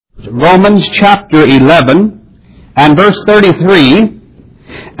Romans chapter 11 and verse 33,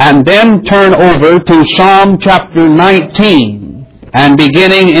 and then turn over to Psalm chapter 19 and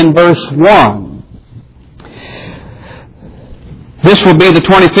beginning in verse 1. This will be the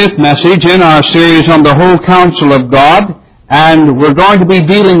 25th message in our series on the whole counsel of God, and we're going to be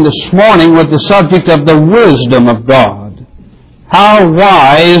dealing this morning with the subject of the wisdom of God. How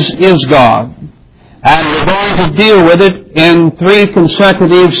wise is God? And we're going to deal with it in 3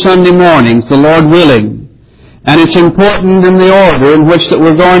 consecutive Sunday mornings, the Lord willing. And it's important in the order in which that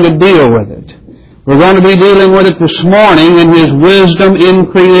we're going to deal with it. We're going to be dealing with it this morning in His wisdom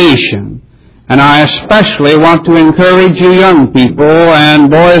in creation. And I especially want to encourage you young people and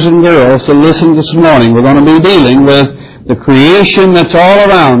boys and girls to listen this morning. We're going to be dealing with the creation that's all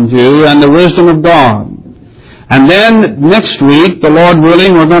around you and the wisdom of God. And then next week, the Lord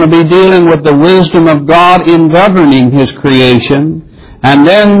willing, we're going to be dealing with the wisdom of God in governing His creation. And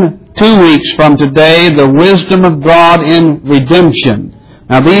then 2 weeks from today, the wisdom of God in redemption.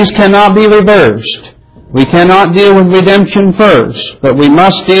 Now these cannot be reversed. We cannot deal with redemption first, but we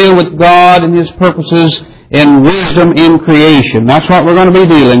must deal with God and His purposes in wisdom in creation. That's what we're going to be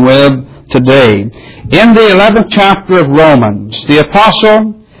dealing with today. In the 11th chapter of Romans, the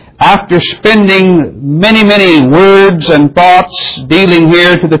apostle, after spending many words and thoughts dealing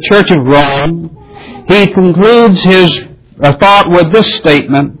here to the church of Rome, he concludes his thought with this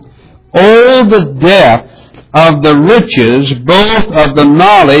statement: "Oh, the depth of the riches, both of the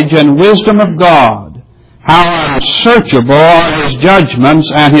knowledge and wisdom of God! How unsearchable are His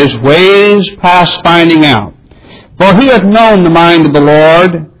judgments, and His ways past finding out! For who hath known the mind of the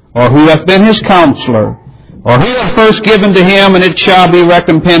Lord? Or who hath been His counselor? Or who hath first given to Him, and it shall be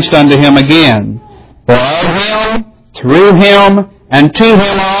recompensed unto Him again? For of Him, through Him, and to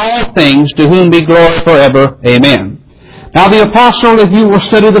Him are all things, to whom be glory forever. Amen." Now the apostle, if you will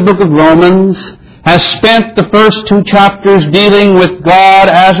study the book of Romans, has spent the first 2 chapters dealing with God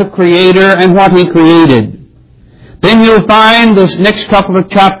as a creator and what He created. Then you'll find this next couple of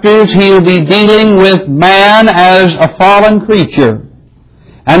chapters he'll be dealing with man as a fallen creature.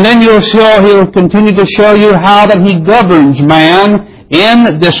 And then he'll continue to show you how that He governs man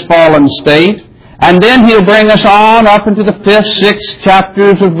in this fallen state. And then he'll bring us on up into the 5th, 6th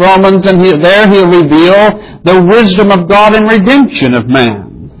chapters of Romans, and there he'll reveal the wisdom of God in redemption of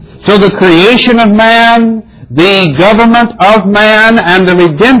man. So the creation of man, the government of man, and the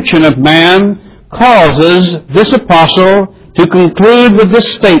redemption of man causes this apostle to conclude with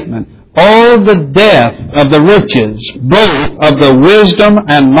this statement: "Oh, the depth of the riches, both of the wisdom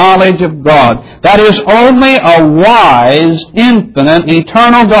and knowledge of God." That is, only a wise, infinite,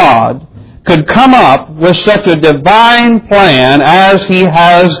 eternal God could come up with such a divine plan as He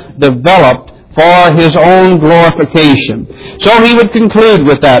has developed for His own glorification. So he would conclude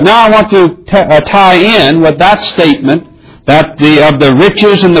with that. Now I want to tie in with that statement that of the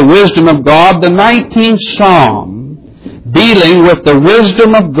riches and the wisdom of God, the 19th Psalm, dealing with the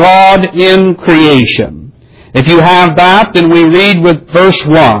wisdom of God in creation. If you have that, then we read with verse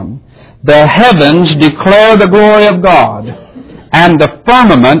 1, "The heavens declare the glory of God, and the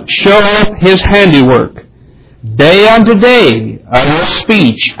firmament showeth His handiwork. Day unto day uttereth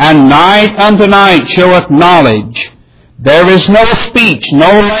speech, and night unto night showeth knowledge. There is no speech,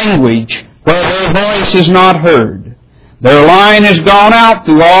 no language, where their voice is not heard. Their line is gone out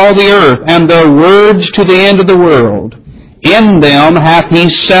through all the earth, and their words to the end of the world. In them hath He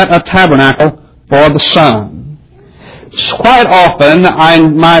set a tabernacle for the sun." Quite often,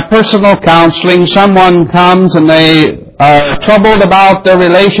 in my personal counseling, someone comes and they are troubled about their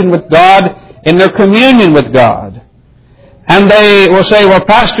relation with God in their communion with God. And they will say, "Well,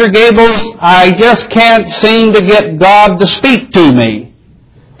 Pastor Gables, I just can't seem to get God to speak to me.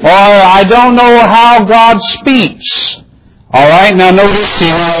 Or I don't know how God speaks." All right, now notice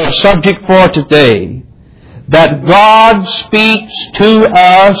the subject for today. That God speaks to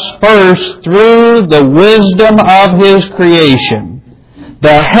us first through the wisdom of His creation.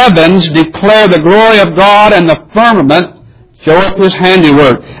 The heavens declare the glory of God, and the firmament showeth His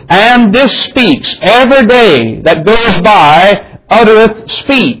handiwork. And this speaks. Every day that goes by uttereth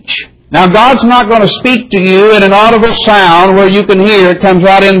speech. Now God's not going to speak to you in an audible sound where you can hear it comes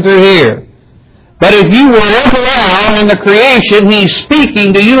right in through here. But if you were ever around in the creation, He's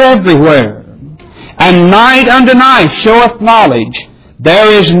speaking to you everywhere. And night unto night showeth knowledge.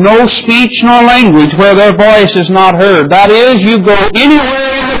 There is no speech nor language where their voice is not heard. That is, you go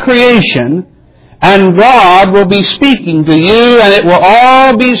anywhere in the creation, and God will be speaking to you, and it will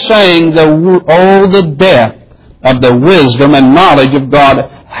all be saying, the depth of the wisdom and knowledge of God.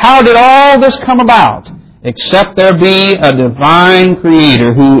 How did all this come about? except there be a divine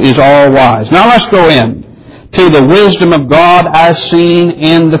Creator who is all-wise. Now let's go in to the wisdom of God as seen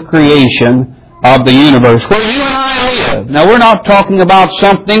in the creation of the universe, where you and I live. Now we're not talking about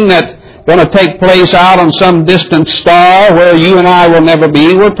something that's going to take place out on some distant star where you and I will never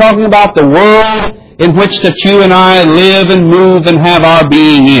be. We're talking about the world in which that you and I live and move and have our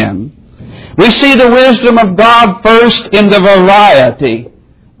being in. We see the wisdom of God first in the variety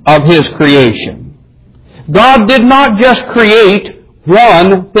of His creation. God did not just create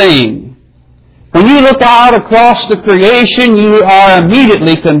one thing. When you look out across the creation, you are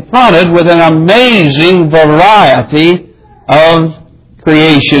immediately confronted with an amazing variety of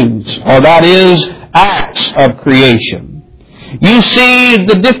creations, or that is, acts of creation. You see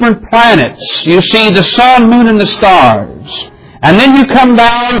the different planets. You see the sun, moon, and the stars. And then you come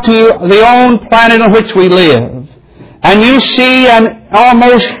down to the own planet on which we live. And you see an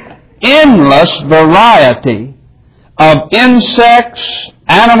almost endless variety of insects,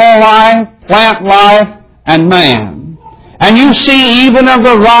 animal life, plant life, and man. And you see even a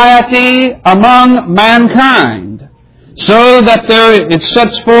variety among mankind, so that it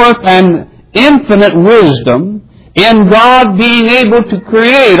sets forth an infinite wisdom in God being able to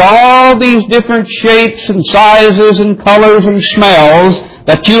create all these different shapes and sizes and colors and smells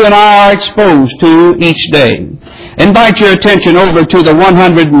that you and I are exposed to each day. Invite your attention over to the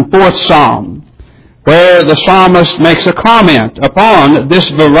 104th Psalm, where the psalmist makes a comment upon this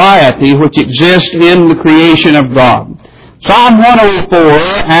variety which exists in the creation of God. Psalm 104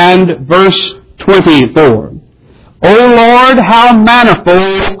 and verse 24. O Lord, how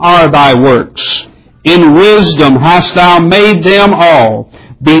manifold are thy works! In wisdom hast thou made them all.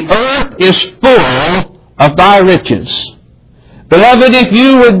 The earth is full of thy riches. Beloved, if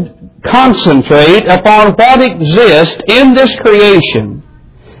you would concentrate upon what exists in this creation,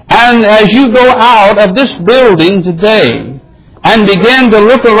 and as you go out of this building today and begin to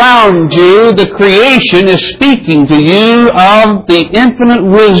look around you, the creation is speaking to you of the infinite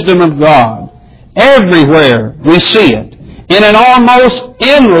wisdom of God. Everywhere we see it, in an almost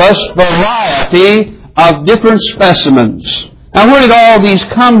endless variety of different specimens. Now, where did all these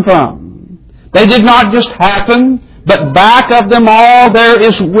come from? They did not just happen, but back of them all there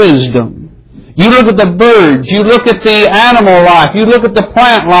is wisdom. You look at the birds, you look at the animal life, you look at the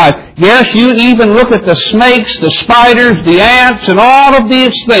plant life. Yes, you even look at the snakes, the spiders, the ants, and all of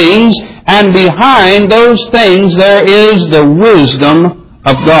these things, and behind those things there is the wisdom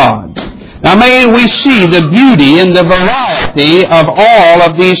of God. Now may we see the beauty and the variety of all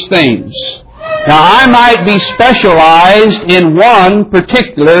of these things. Now I might be specialized in one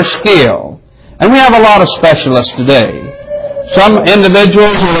particular skill. And we have a lot of specialists today. Some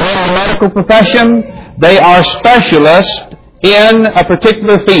individuals who are in the medical profession, they are specialists in a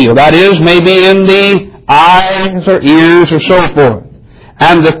particular field. That is, maybe in the eyes or ears or so forth.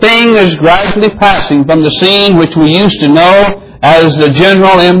 And the thing is gradually passing from the scene which we used to know as the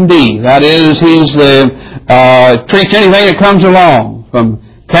general MD. That is, he's treats anything that comes along, from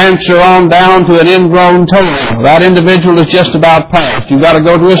cancer on down to an ingrown toenail. That individual is just about passed. You've got to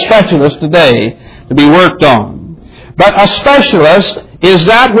go to a specialist today to be worked on. But a specialist is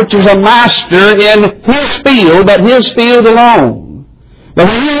that which is a master in his field, but his field alone. But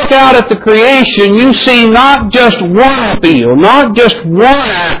when you look out at the creation, you see not just one field, not just one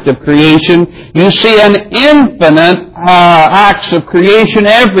act of creation. You see an infinite acts of creation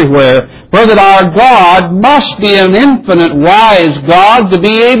everywhere, for that our God must be an infinite wise God to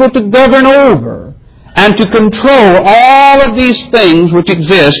be able to govern over and to control all of these things which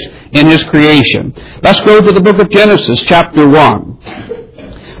exist in His creation. Let's go to the book of Genesis, chapter 1.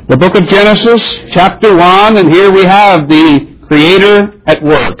 The book of Genesis, chapter 1, and here we have the Creator at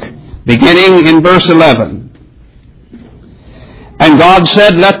work, beginning in verse 11. And God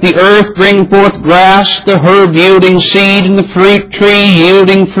said, Let the earth bring forth grass, the herb yielding seed, and the fruit tree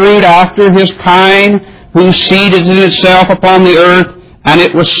yielding fruit after his kind, whose seed is in itself upon the earth. And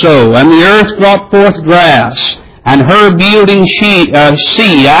it was so. And the earth brought forth grass, and herb yielding seed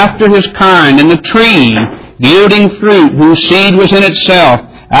after his kind, and the tree yielding fruit, whose seed was in itself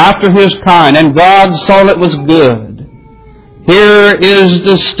after his kind. And God saw it was good. Here is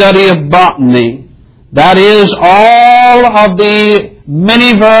the study of botany. That is all of the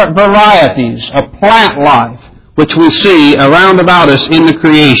many varieties of plant life which we see around about us in the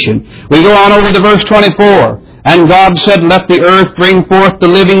creation. We go on over to verse 24. And God said, Let the earth bring forth the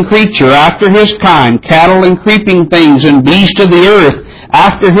living creature after his kind, cattle and creeping things and beasts of the earth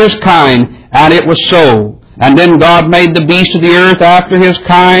after his kind. And it was so. And then God made the beasts of the earth after his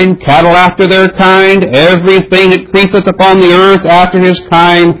kind, cattle after their kind, everything that creepeth upon the earth after his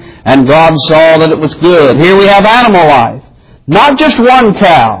kind, and God saw that it was good. Here we have animal life. Not just one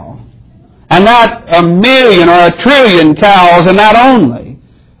cow, and not 1,000,000 or 1,000,000,000,000 cows, and not only,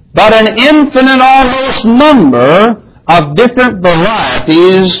 but an infinite almost number of different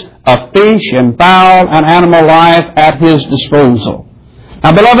varieties of fish and fowl and animal life at his disposal.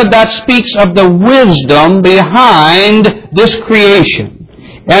 Now, beloved, that speaks of the wisdom behind this creation.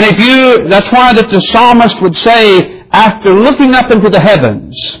 And that's why that the psalmist would say, after looking up into the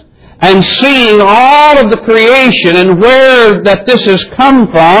heavens and seeing all of the creation and where that this has come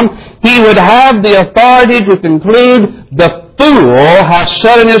from, he would have the authority to conclude, the fool hath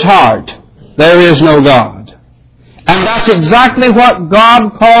said in his heart, there is no God. And that's exactly what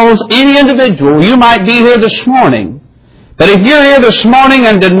God calls any individual. You might be here this morning, but if you're here this morning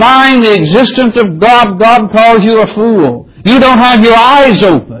and denying the existence of God, God calls you a fool. You don't have your eyes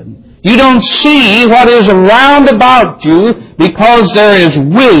open. You don't see what is around about you, because there is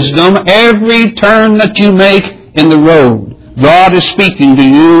wisdom every turn that you make in the road. God is speaking to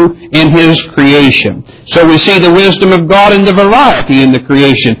you in his creation. So we see the wisdom of God in the variety in the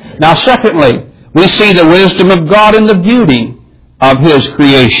creation. Now, secondly, we see the wisdom of God in the beauty of his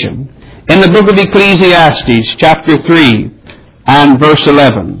creation. In the book of Ecclesiastes, chapter 3 and verse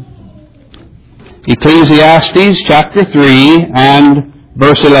 11. Ecclesiastes, chapter 3 and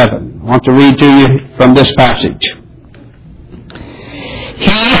verse 11. I want to read to you from this passage. He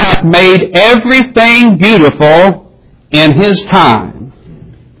hath made everything beautiful in his time.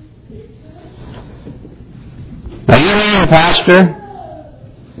 Now you know, Pastor,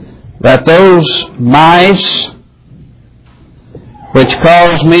 that those mice which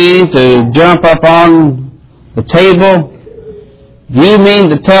caused me to jump up on the table, you mean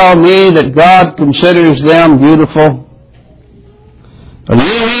to tell me that God considers them beautiful? Or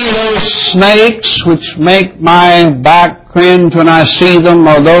you mean those snakes which make my back cringe when I see them,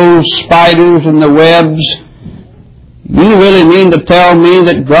 or those spiders in the webs, you really mean to tell me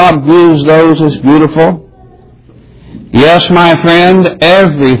that God views those as beautiful? Yes, my friend,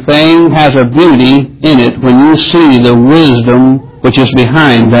 everything has a beauty in it when you see the wisdom which is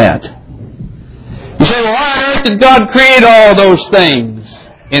behind that. You say, well, why on earth did God create all those things?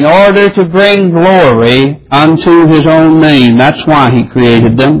 In order to bring glory unto his own name. That's why he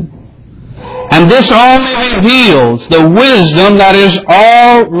created them. And this only reveals the wisdom that is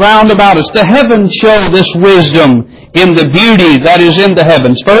all round about us. The heavens show this wisdom in the beauty that is in the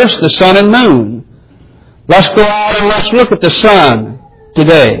heavens. First, the sun and moon. Let's go out and let's look at the sun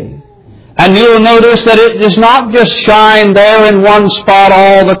today. And you'll notice that it does not just shine there in one spot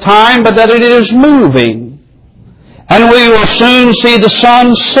all the time, but that it is moving. And we will soon see the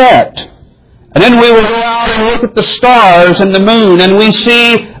sun set. And then we will go out and look at the stars and the moon, and we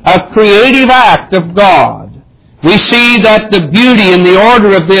see a creative act of God. We see that the beauty and the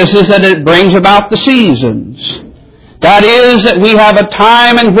order of this is that it brings about the seasons. That is, that we have a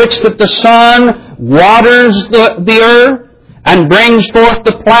time in which that the sun waters the earth and brings forth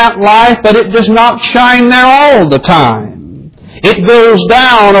the plant life, but it does not shine there all the time. It goes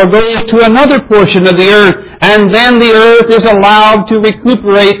down or goes to another portion of the earth, and then the earth is allowed to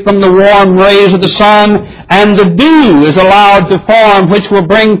recuperate from the warm rays of the sun, and the dew is allowed to form, which will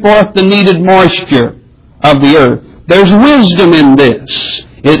bring forth the needed moisture of the earth. There's wisdom in this.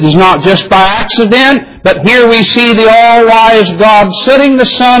 It is not just by accident, but here we see the all-wise God setting the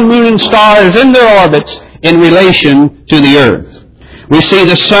sun, moon, and stars in their orbits in relation to the earth. We see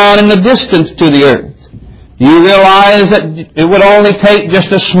the sun in the distance to the earth. Do you realize that it would only take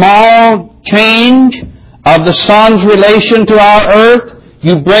just a small change of the sun's relation to our earth?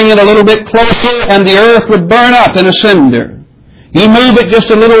 You bring it a little bit closer and the earth would burn up in a cinder. You move it just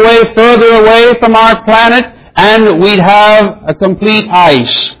a little way further away from our planet and we'd have a complete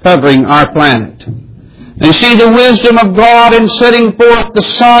ice covering our planet. And you see the wisdom of God in setting forth the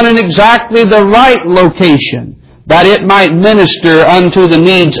sun in exactly the right location that it might minister unto the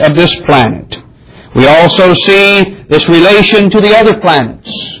needs of this planet. We also see this relation to the other planets.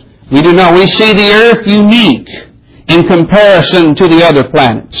 We see the earth unique in comparison to the other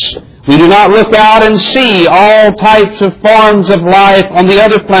planets. We do not look out and see all types of forms of life on the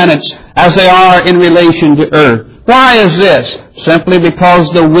other planets as they are in relation to earth. Why is this? Simply because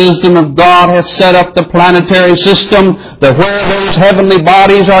the wisdom of God has set up the planetary system, that where those heavenly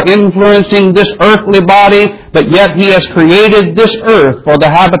bodies are influencing this earthly body, but yet He has created this earth for the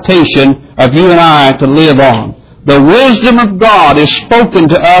habitation of you and I to live on. The wisdom of God is spoken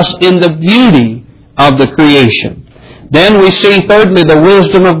to us in the beauty of the creation. Then we see, thirdly, the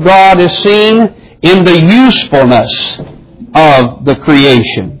wisdom of God is seen in the usefulness of the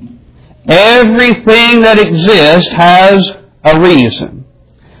creation. Everything that exists has a reason.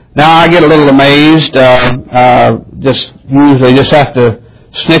 Now, I get a little amazed, usually just have to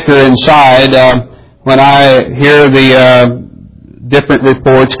snicker inside when I hear the different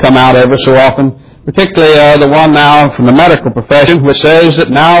reports come out ever so often, particularly the one now from the medical profession, which says that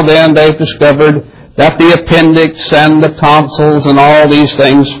now then they've discovered that the appendix and the tonsils and all these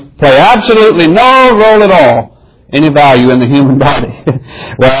things play absolutely no role at all, any value in the human body.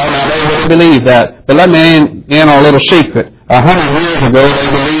 Well, now they wouldn't believe that. But let me in on a little secret. 100 years ago, they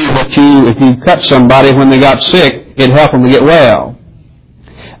believed that if you cut somebody when they got sick, it'd help them to get well.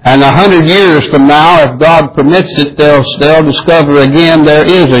 And 100 years from now, if God permits it, they'll discover again there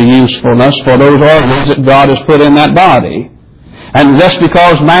is a usefulness for those organs that God has put in that body. And just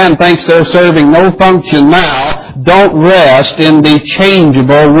because man thinks they're serving no function now, don't rest in the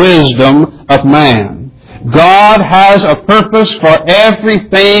changeable wisdom of man. God has a purpose for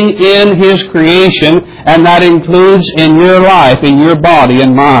everything in His creation, and that includes in your life, in your body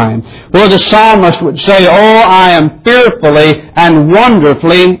and mind. Where the psalmist would say, "Oh, I am fearfully and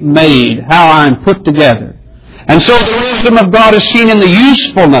wonderfully made," how I am put together. And so the wisdom of God is seen in the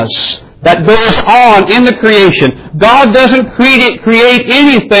usefulness that goes on in the creation. God doesn't create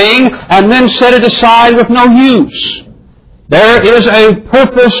anything and then set it aside with no use. There is a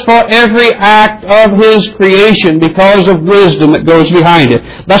purpose for every act of His creation because of wisdom that goes behind it.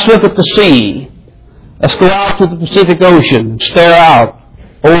 Let's look at the sea. Let's go out to the Pacific Ocean and stare out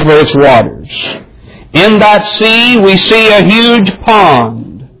over its waters. In that sea we see a huge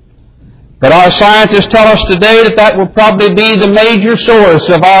pond. But our scientists tell us today that will probably be the major source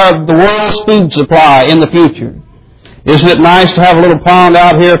of the world's food supply in the future. Isn't it nice to have a little pond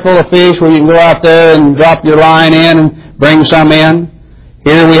out here full of fish where you can go out there and drop your line in and bring some in?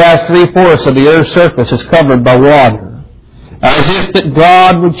 Here we have 3/4 of the earth's surface is covered by water. As if that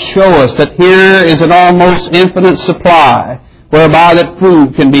God would show us that here is an almost infinite supply whereby that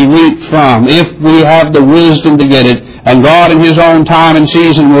food can be reaped from if we have the wisdom to get it. And God in His own time and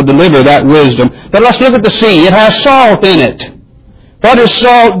season will deliver that wisdom. But let's look at the sea. It has salt in it. What does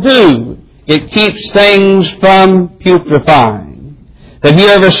salt do? It keeps things from putrefying. Have you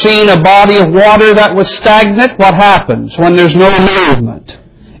ever seen a body of water that was stagnant? What happens when there's no movement?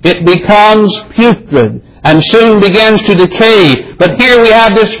 It becomes putrid and soon begins to decay. But here we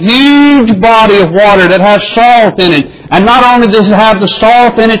have this huge body of water that has salt in it. And not only does it have the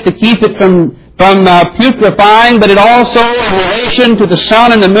salt in it to keep it from putrefying, but it also, in relation to the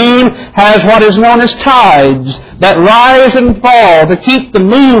sun and the moon, has what is known as tides that rise and fall to keep the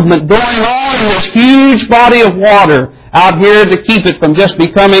movement going on in this huge body of water out here to keep it from just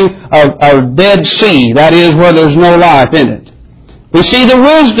becoming a dead sea, that is, where there's no life in it. We see the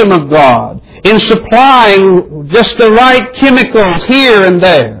wisdom of God in supplying just the right chemicals here and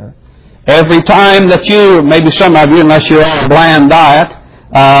there. Every time that maybe some of you, unless you're on a bland diet,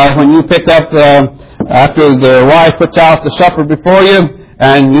 when you pick up, after the wife puts out the supper before you,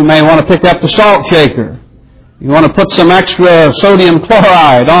 and you may want to pick up the salt shaker. You want to put some extra sodium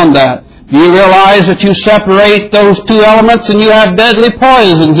chloride on that. Do you realize that you separate those two elements and you have deadly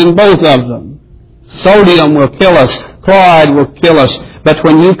poisons in both of them? Sodium will kill us. Chloride will kill us. But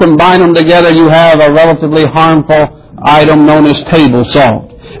when you combine them together, you have a relatively harmful item known as table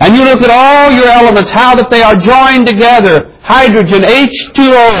salt. And you look at all your elements, how that they are joined together. Hydrogen,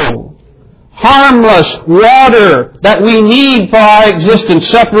 H2O. Harmless water that we need for our existence.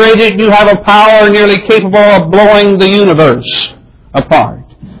 Separated, you have a power nearly capable of blowing the universe apart.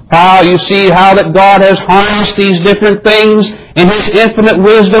 How you see how that God has harnessed these different things in His infinite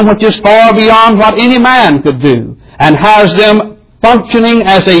wisdom, which is far beyond what any man could do, and has them functioning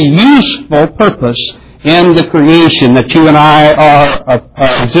as a useful purpose in the creation that you and I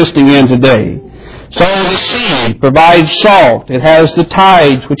are existing in today. So the sea provides salt. It has the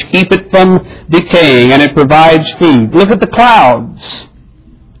tides which keep it from decaying, and it provides food. Look at the clouds.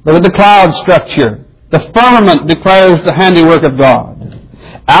 Look at the cloud structure. The firmament declares the handiwork of God.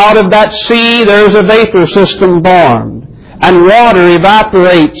 Out of that sea there's a vapor system formed, and water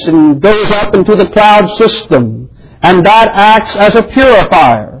evaporates and goes up into the cloud system, and that acts as a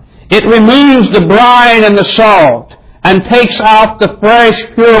purifier. It removes the brine and the salt, and takes out the fresh,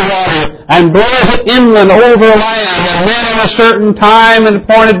 pure water, and blows it inland over land, and then at a certain time and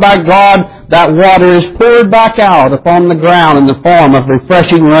appointed by God, that water is poured back out upon the ground in the form of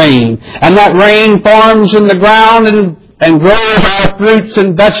refreshing rain. And that rain forms in the ground and grows our fruits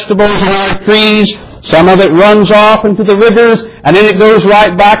and vegetables and our trees, Some of it runs off into the rivers, and then it goes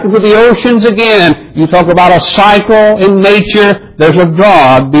right back into the oceans again. You talk about a cycle in nature. There's a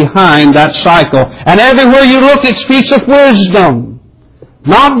God behind that cycle. And everywhere you look, it speaks of wisdom.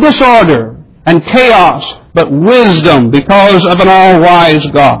 Not disorder and chaos, but wisdom because of an all-wise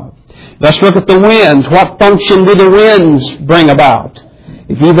God. Let's look at the winds. What function do the winds bring about?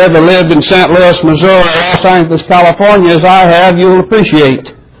 If you've ever lived in St. Louis, Missouri, or Los Angeles, California, as I have, you'll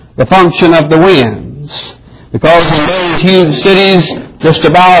appreciate the function of the winds. Because in those huge cities, just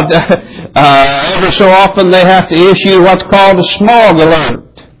about every so often they have to issue what's called a smog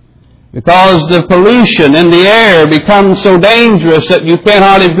alert. Because the pollution in the air becomes so dangerous that you can't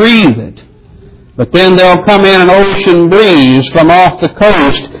hardly breathe it. But then they'll come in an ocean breeze from off the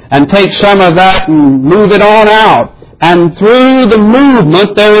coast and take some of that and move it on out. And through the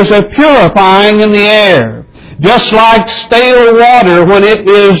movement there is a purifying in the air. Just like stale water when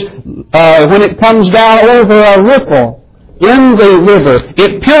it comes down over a ripple in the river,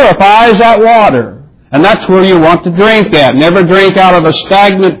 it purifies that water. And that's where you want to drink at. Never drink out of a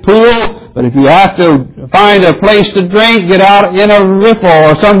stagnant pool, but if you have to find a place to drink, get out in a ripple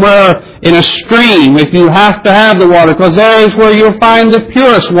or somewhere in a stream if you have to have the water, because there is where you'll find the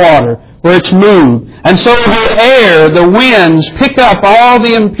purest water, where it's moved. And so the air, the winds, pick up all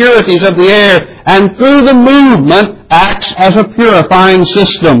the impurities of the air, and through the movement acts as a purifying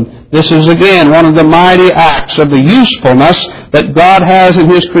system. This is again one of the mighty acts of the usefulness that God has in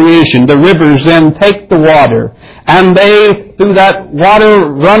His creation. The rivers then take the water, and they, through that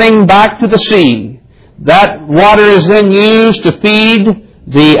water running back to the sea, that water is then used to feed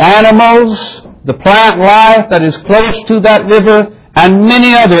the animals, the plant life that is close to that river, and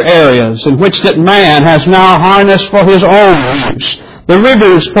many other areas in which that man has now harnessed for his own use. The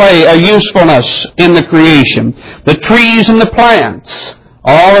rivers play a usefulness in the creation. The trees and the plants.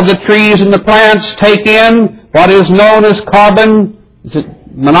 All of the trees and the plants take in what is known as carbon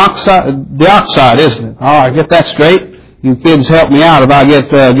dioxide, isn't it? All right, get that straight. You kids help me out if I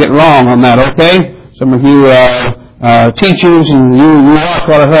get wrong on that, okay? Some of you teachers and you watch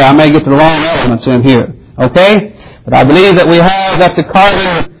what I say. I may get the wrong elements in here, okay? But I believe that we have that the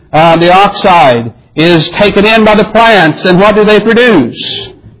carbon dioxide is taken in by the plants, and what do they produce?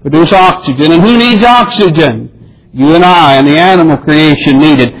 Produce oxygen. And who needs oxygen? You and I and the animal creation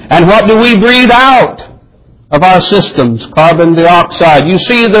need it. And what do we breathe out of our systems? Carbon dioxide. You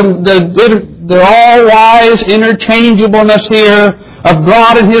see the all-wise interchangeableness here of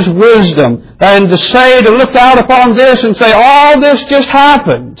God and His wisdom. And to look out upon this and say, all this just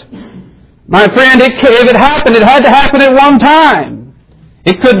happened. My friend, if it happened, it had to happen at one time.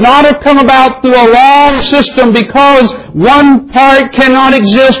 It could not have come about through a long system, because one part cannot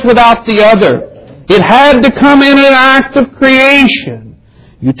exist without the other. It had to come in an act of creation.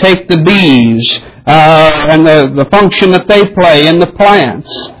 You take the bees and the function that they play in the plants.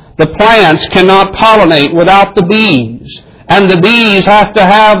 The plants cannot pollinate without the bees. And the bees have to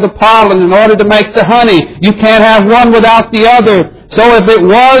have the pollen in order to make the honey. You can't have one without the other. So if it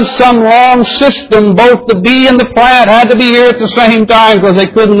was some long system, both the bee and the plant had to be here at the same time, because they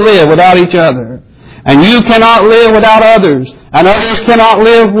couldn't live without each other. And you cannot live without others. And others cannot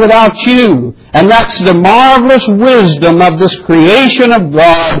live without you. And that's the marvelous wisdom of this creation of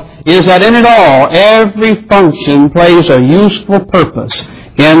God, is that in it all, every function plays a useful purpose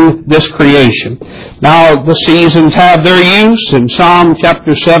in this creation. Now, the seasons have their use in Psalm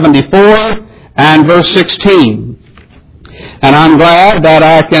chapter 74 and verse 16. And I'm glad that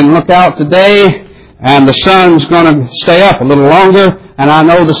I can look out today and the sun's going to stay up a little longer, and I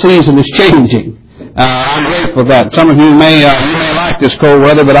know the season is changing. I'm grateful for that. Some of you may like this cold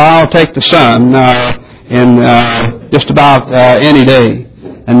weather, but I'll take the sun in just about any day.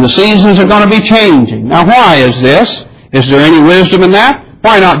 And the seasons are going to be changing. Now, why is this? Is there any wisdom in that?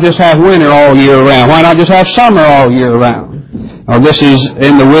 Why not just have winter all year round? Why not just have summer all year round? Now, this is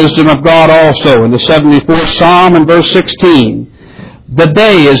in the wisdom of God also, in the 74th Psalm and verse 16. The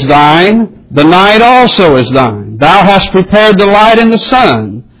day is thine, the night also is thine. Thou hast prepared the light and the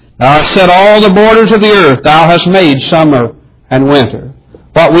sun. Thou hast set all the borders of the earth. Thou hast made summer and winter.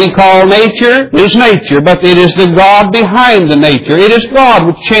 What we call nature is nature, but it is the God behind the nature. It is God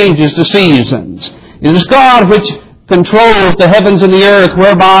which changes the seasons. It is God which controls the heavens and the earth,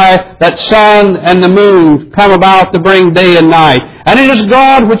 whereby that sun and the moon come about to bring day and night. And it is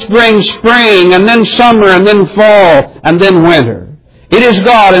God which brings spring, and then summer, and then fall, and then winter. It is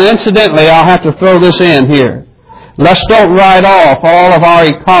God, and incidentally, I'll have to throw this in here. Let's don't write off all of our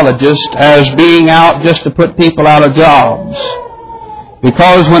ecologists as being out just to put people out of jobs.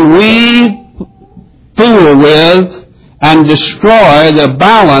 Because when we fool with and destroy the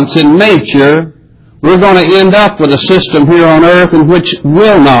balance in nature, we're going to end up with a system here on earth in which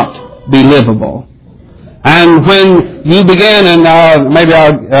will not be livable. And when you begin, and maybe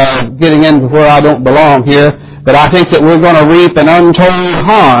I'm getting into where I don't belong here, but I think that we're going to reap an untold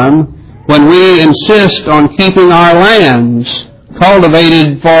harm when we insist on keeping our lands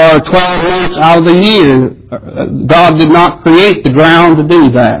cultivated for 12 months out of the year. God did not create the ground to do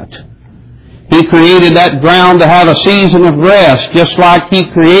that. He created that ground to have a season of rest, just like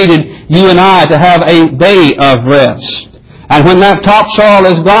He created you and I to have a day of rest. And when that topsoil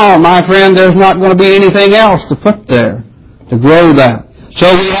is gone, my friend, there's not going to be anything else to put there to grow that.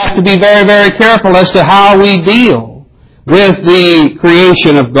 So we have to be very, very careful as to how we deal with the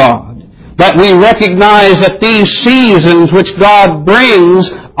creation of God. That we recognize that these seasons which God brings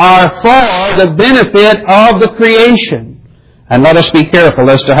are for the benefit of the creation. And let us be careful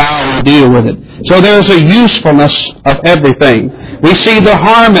as to how we deal with it. So there's a usefulness of everything. We see the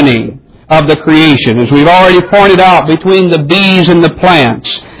harmony of the creation, as we've already pointed out, between the bees and the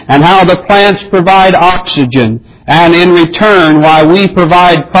plants, and how the plants provide oxygen, and in return, why we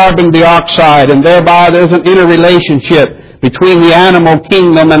provide carbon dioxide, and thereby there's an interrelationship between the animal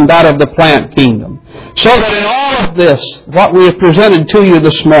kingdom and that of the plant kingdom. So that in all of this, what we have presented to you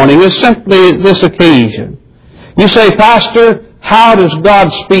this morning is simply this occasion. You say, Pastor, how does God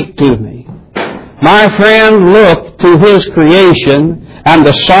speak to me? My friend, look to His creation, and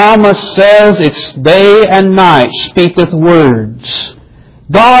the psalmist says it's day and night speaketh words.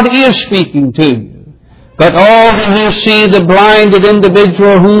 God is speaking to you. But when you see the blinded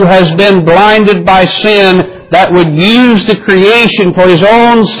individual who has been blinded by sin that would use the creation for his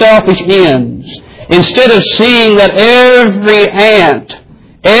own selfish ends, instead of seeing that every ant,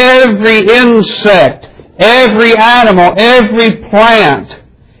 every insect, every animal, every plant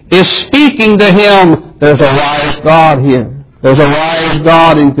is speaking to him, there's a wise God here. There's a wise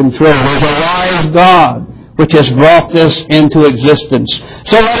God in control. There's a wise God which has brought this into existence.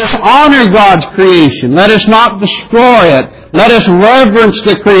 So let us honor God's creation. Let us not destroy it. Let us reverence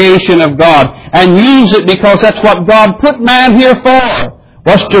the creation of God and use it, because that's what God put man here for,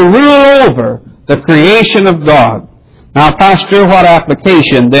 was to rule over the creation of God. Now, Pastor, what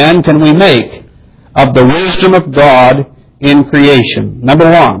application then can we make of the wisdom of God in creation? Number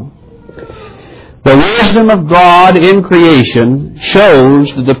one, the wisdom of God in creation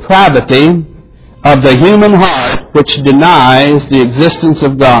shows the depravity of the human heart which denies the existence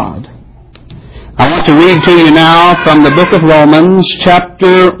of God. I want to read to you now from the book of Romans,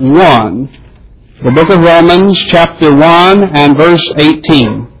 chapter 1. The book of Romans, chapter 1 and verse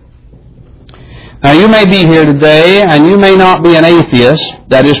 18. Now, you may be here today, and you may not be an atheist,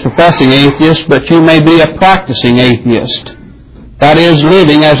 that is, professing atheist, but you may be a practicing atheist. That is,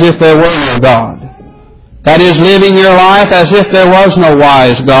 living as if there were no God. That is, living your life as if there was no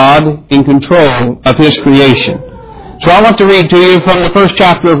wise God in control of His creation. So I want to read to you from the first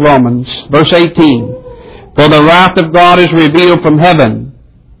chapter of Romans, verse 18. For the wrath of God is revealed from heaven.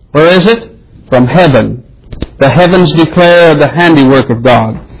 Where is it? From heaven. The heavens declare the handiwork of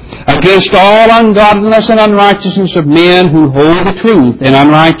God, against all ungodliness and unrighteousness of men who hold the truth in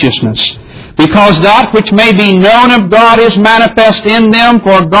unrighteousness. Because that which may be known of God is manifest in them,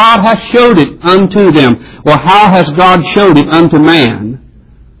 for God hath showed it unto them. Well, how has God showed it unto man?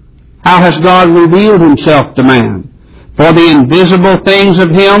 How has God revealed Himself to man? For the invisible things of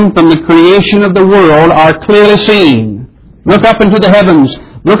Him from the creation of the world are clearly seen. Look up into the heavens,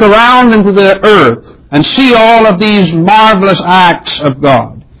 look around into the earth, and see all of these marvelous acts of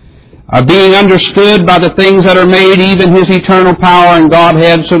God are being understood by the things that are made, even His eternal power and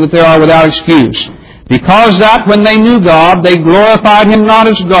Godhead, so that they are without excuse. Because that when they knew God, they glorified Him not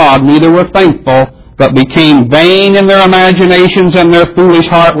as God, neither were thankful, but became vain in their imaginations, and their foolish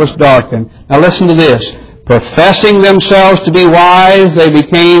heart was darkened. Now listen to this. Professing themselves to be wise, they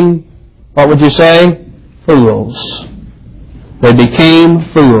became, what would you say? Fools. They became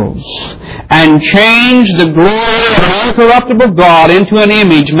fools, and changed the glory of an uncorruptible God into an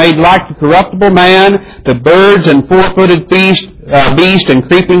image made like the corruptible man, to birds and four-footed beast and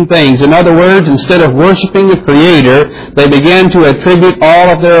creeping things. In other words, instead of worshiping the Creator, they began to attribute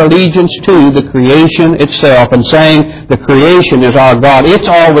all of their allegiance to the creation itself, and saying, the creation is our God. It's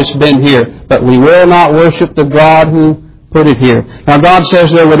always been here, but we will not worship the God who put it here. Now God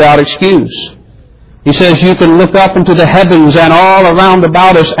says they're without excuse. He says, you can look up into the heavens and all around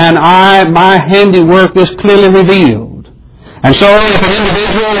about us, and my handiwork is clearly revealed. And so if an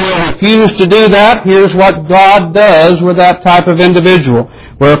individual will refuse to do that, here's what God does with that type of individual.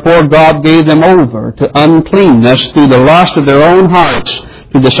 Wherefore God gave them over to uncleanness through the lust of their own hearts,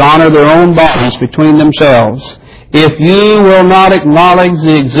 to dishonor their own bodies between themselves. If you will not acknowledge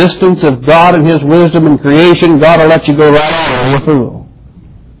the existence of God and His wisdom and creation, God will let you go right on, you're a fool.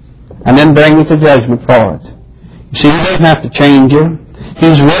 And then bring you to judgment for it. You see, He doesn't have to change you.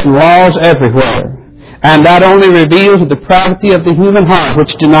 He's written laws everywhere. And that only reveals the depravity of the human heart,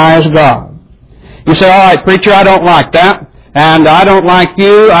 which denies God. You say, all right, preacher, I don't like that. And I don't like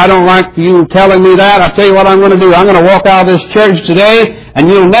you. I don't like you telling me that. I'll tell you what I'm going to do. I'm going to walk out of this church today, and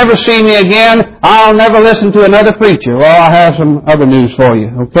you'll never see me again. I'll never listen to another preacher. Well, I have some other news for you,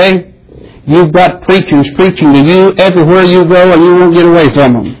 okay? You've got preachers preaching to you everywhere you go, and you won't get away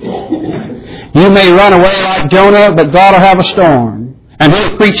from them. You may run away like Jonah, but God will have a storm. And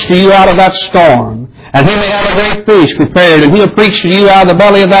He'll preach to you out of that storm. And He may have a great fish prepared, and He'll preach to you out of the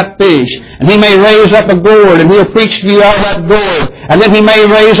belly of that fish. And He may raise up a gourd, and He'll preach to you out of that gourd. And then He may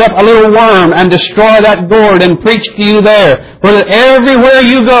raise up a little worm and destroy that gourd and preach to you there. For everywhere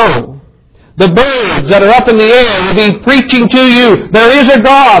you go, the birds that are up in the air will be preaching to you. There is a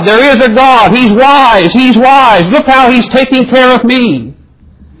God. There is a God. He's wise. He's wise. Look how He's taking care of me.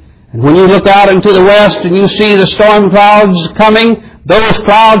 And when you look out into the west and you see the storm clouds coming, those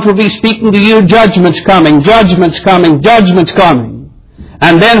clouds will be speaking to you, judgment's coming, judgment's coming, judgment's coming.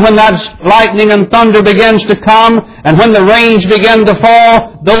 And then when that lightning and thunder begins to come, and when the rains begin to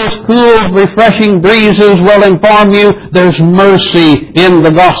fall, those cool, refreshing breezes will inform you there's mercy in the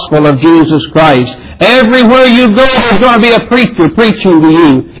gospel of Jesus Christ. Everywhere you go, there's going to be a preacher preaching to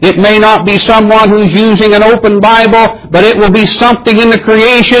you. It may not be someone who's using an open Bible, but it will be something in the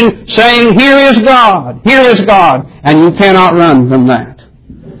creation saying, here is God, here is God. And you cannot run from that.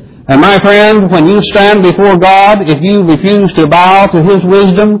 And my friend, when you stand before God, if you refuse to bow to His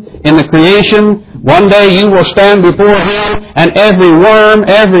wisdom in the creation, one day you will stand before Him, and every worm,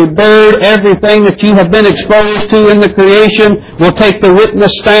 every bird, everything that you have been exposed to in the creation will take the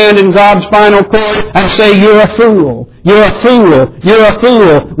witness stand in God's final court and say, you're a fool. You're a fool. You're a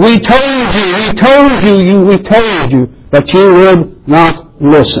fool. We told you. We told you. We told you. But you would not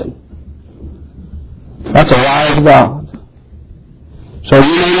listen. That's a lie of God. So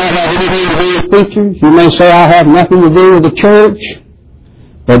you may not have anything to do with preachers. You may say, I have nothing to do with the church.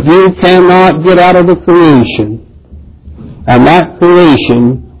 But you cannot get out of the creation. And that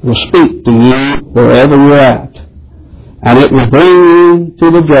creation will speak to you wherever you're at. And it will bring you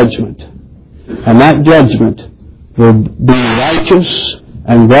to the judgment. And that judgment will be righteous.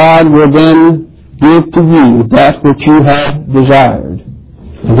 And God will then give to you that which you have desired.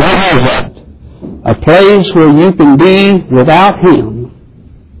 And what is that? A place where you can be without Him.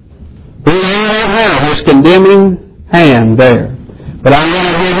 We don't have His condemning hand there. But I'm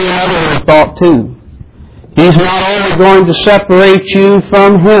going to give you another thought too. He's not only going to separate you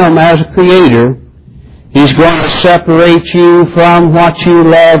from Him as a Creator, He's going to separate you from what you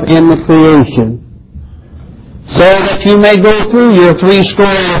love in the creation. So that you may go through your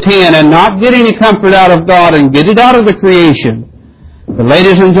 70 and not get any comfort out of God and get it out of the creation. But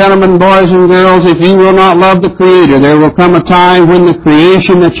ladies and gentlemen, boys and girls, if you will not love the Creator, there will come a time when the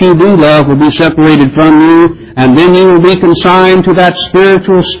creation that you do love will be separated from you, and then you will be consigned to that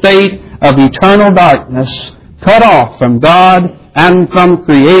spiritual state of eternal darkness, cut off from God and from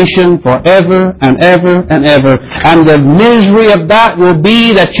creation forever and ever and ever. And the misery of that will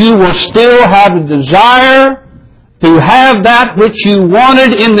be that you will still have a desire to have that which you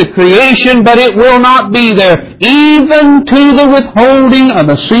wanted in the creation, but it will not be there, even to the withholding of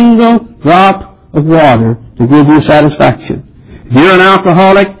a single drop of water to give you satisfaction. If you're an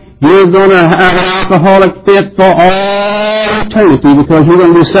alcoholic, you're going to have an alcoholic fit for all eternity because you're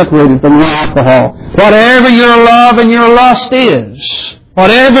going to be separated from your alcohol. Whatever your love and your lust is,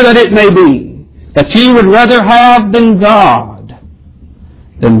 whatever that it may be, that you would rather have than God,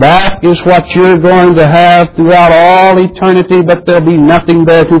 then that is what you're going to have throughout all eternity, but there'll be nothing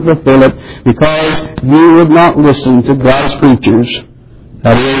there to fulfill it because you would not listen to God's preachers,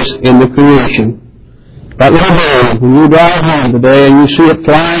 that is, in the creation. That little bird, when you drive home today and you see it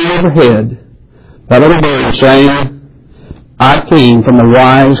flying overhead, that little bird is saying, I came from the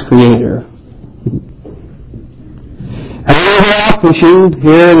wise Creator. And you'll be out fishing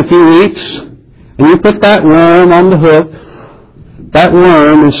here in a few weeks, and you put that worm on the hook. That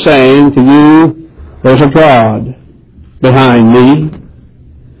worm is saying to you, there's a God behind me,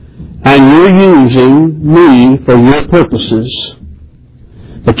 and you're using me for your purposes.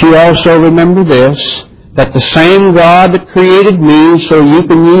 But you also remember this, that the same God that created me so you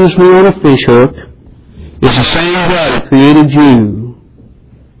can use me on a fish hook is the same God that created you.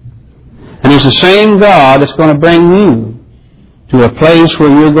 And it's the same God that's going to bring you to a place where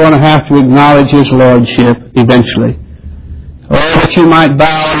you're going to have to acknowledge His Lordship eventually. Or that you might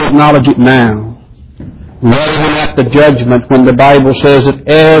bow and acknowledge it now, rather than at at the judgment when the Bible says that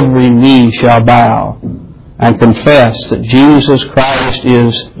every knee shall bow and confess that Jesus Christ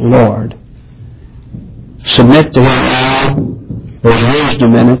is Lord. Submit to Him now. There's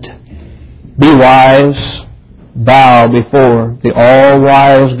wisdom in it. Be wise. Bow before the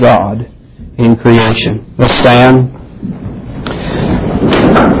all-wise God in creation. Let's stand.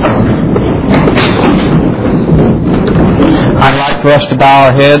 I'd like for us to bow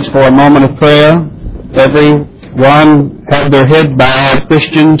our heads for a moment of prayer. Everyone have their head bowed.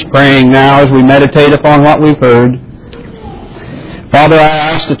 Christians praying now as we meditate upon what we've heard. Father, I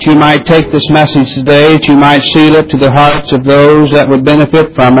ask that You might take this message today, that You might seal it to the hearts of those that would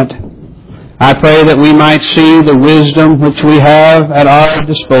benefit from it. I pray that we might see the wisdom which we have at our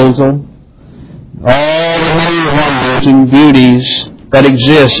disposal, all the many wonders and beauties that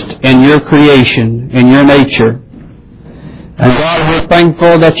exist in Your creation, in Your nature. And God, we're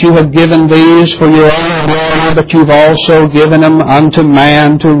thankful that You have given these for Your own glory, but You've also given them unto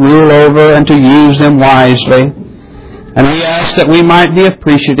man to rule over and to use them wisely. And we ask that we might be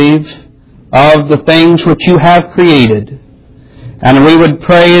appreciative of the things which You have created. And we would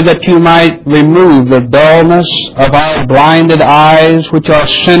pray that You might remove the dullness of our blinded eyes, which are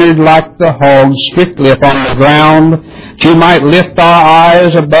centered like the hog strictly upon the ground. That You might lift our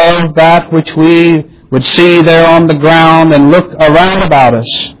eyes above that which we would see there on the ground and look around about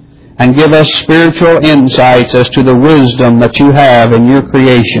us and give us spiritual insights as to the wisdom that You have in Your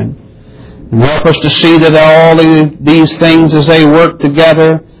creation. And help us to see that all these things as they work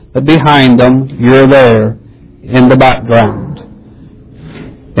together, that behind them You're there in the background.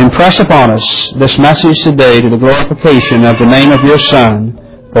 Impress upon us this message today to the glorification of the name of Your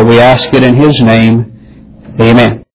Son, for we ask it in His name. Amen.